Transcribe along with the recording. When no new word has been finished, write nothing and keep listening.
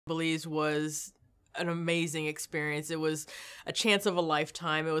Belize was an amazing experience. It was a chance of a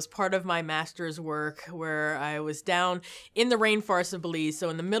lifetime. It was part of my master's work where I was down in the rainforest of Belize, so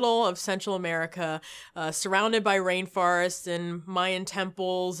in the middle of Central America, surrounded by rainforests and Mayan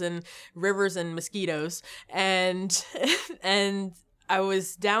temples and rivers and mosquitoes. And and I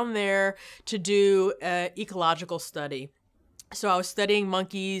was down there to do an ecological study. So I was studying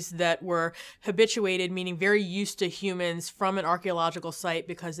monkeys that were habituated, meaning very used to humans from an archaeological site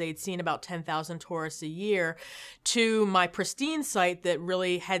because they'd seen about 10,000 tourists a year, to my pristine site that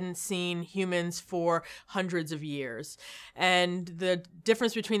really hadn't seen humans for hundreds of years. And the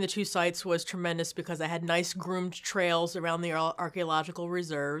difference between the two sites was tremendous because I had nice groomed trails around the archaeological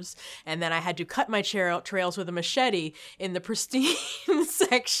reserves, and then I had to cut my trails with a machete in the pristine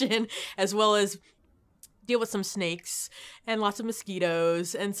section, as well as deal with some snakes and lots of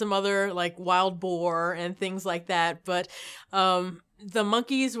mosquitoes and some other like wild boar and things like that. But the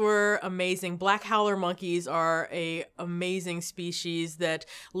monkeys were amazing. Black howler monkeys are a amazing species that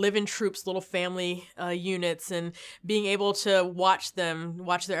live in troops, little family units, and being able to watch them,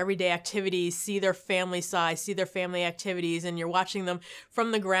 watch their everyday activities, see their family size, see their family activities, and you're watching them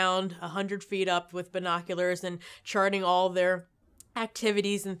from the ground 100 feet up with binoculars and charting all their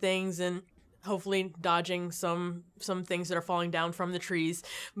activities and things, and hopefully dodging some things that are falling down from the trees.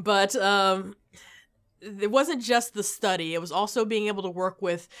 But it wasn't just the study. It was also being able to work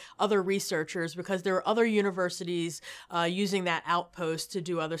with other researchers because there were other universities using that outpost to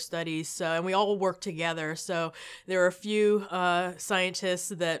do other studies. So, and we all worked together. So there were a few scientists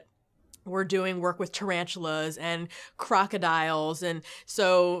that we're doing work with tarantulas and crocodiles. And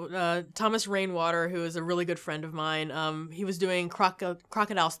so Thomas Rainwater, who is a really good friend of mine, he was doing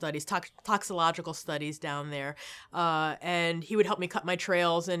crocodile studies, toxicological studies down there. And he would help me cut my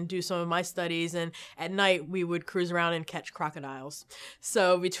trails and do some of my studies. And at night, we would cruise around and catch crocodiles.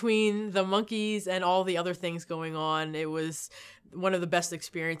 So between the monkeys and all the other things going on, it was one of the best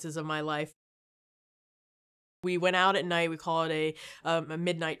experiences of my life. We went out at night. We call it a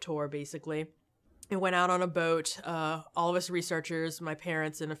midnight tour, basically. And went out on a boat, all of us researchers, my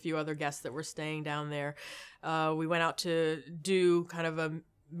parents, and a few other guests that were staying down there. We went out to do kind of a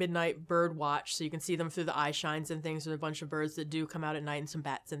midnight bird watch, so you can see them through the eye shines and things. There's a bunch of birds that do come out at night and some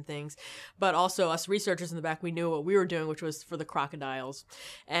bats and things. But also us researchers in the back, we knew what we were doing, which was for the crocodiles.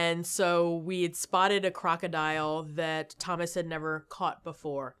 And so we had spotted a crocodile that Thomas had never caught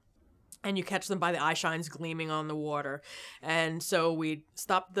before. And you catch them by the eye shines gleaming on the water. And so we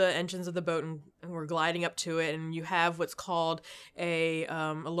stopped the engines of the boat and we're gliding up to it. And you have what's called a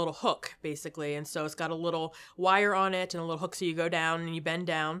little hook, basically. And so it's got a little wire on it and a little hook. So you go down and you bend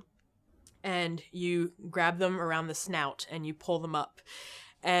down and you grab them around the snout and you pull them up.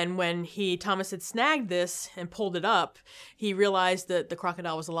 And when Thomas had snagged this and pulled it up, he realized that the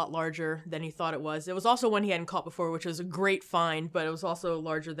crocodile was a lot larger than he thought it was. It was also one he hadn't caught before, which was a great find, but it was also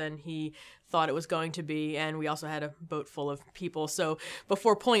larger than he thought it was going to be. And we also had a boat full of people. So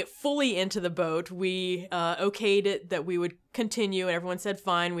before pulling it fully into the boat, we okayed it that we would continue, and everyone said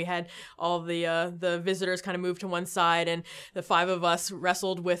fine. We had all the visitors kind of moved to one side, and the five of us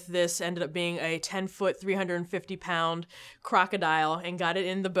wrestled with this. Ended up being a 10-foot, 350-pound crocodile and got it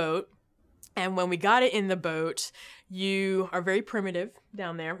in the boat. And when we got it in the boat, you are very primitive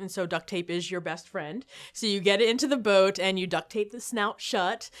down there, and so duct tape is your best friend. So you get it into the boat, and you duct tape the snout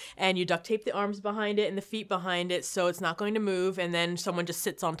shut, and you duct tape the arms behind it and the feet behind it so it's not going to move, and then someone just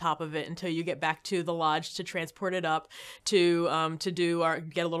sits on top of it until you get back to the lodge to transport it up to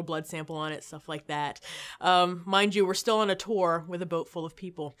get a little blood sample on it, stuff like that. Mind you, we're still on a tour with a boat full of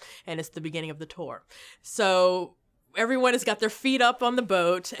people, and it's the beginning of the tour. So everyone has got their feet up on the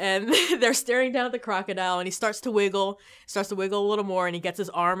boat and they're staring down at the crocodile, and he starts to wiggle a little more, and he gets his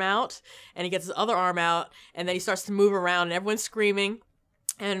arm out and he gets his other arm out, and then he starts to move around and everyone's screaming.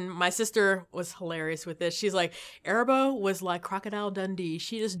 And my sister was hilarious with this. She's like, Araba was like Crocodile Dundee.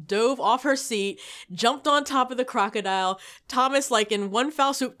 She just dove off her seat, jumped on top of the crocodile. Thomas, like in one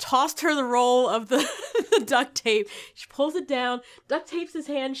foul swoop, tossed her the roll of the duct tape. She pulls it down, duct tapes his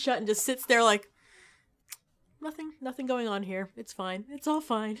hand shut, and just sits there like, nothing going on here. It's fine. It's all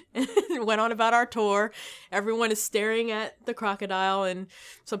fine. And went on about our tour. Everyone is staring at the crocodile, and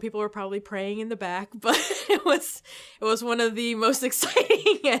some people were probably praying in the back, but it was one of the most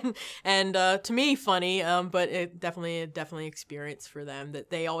exciting and to me funny, but it definitely experience for them that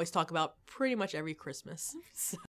they always talk about pretty much every Christmas. So.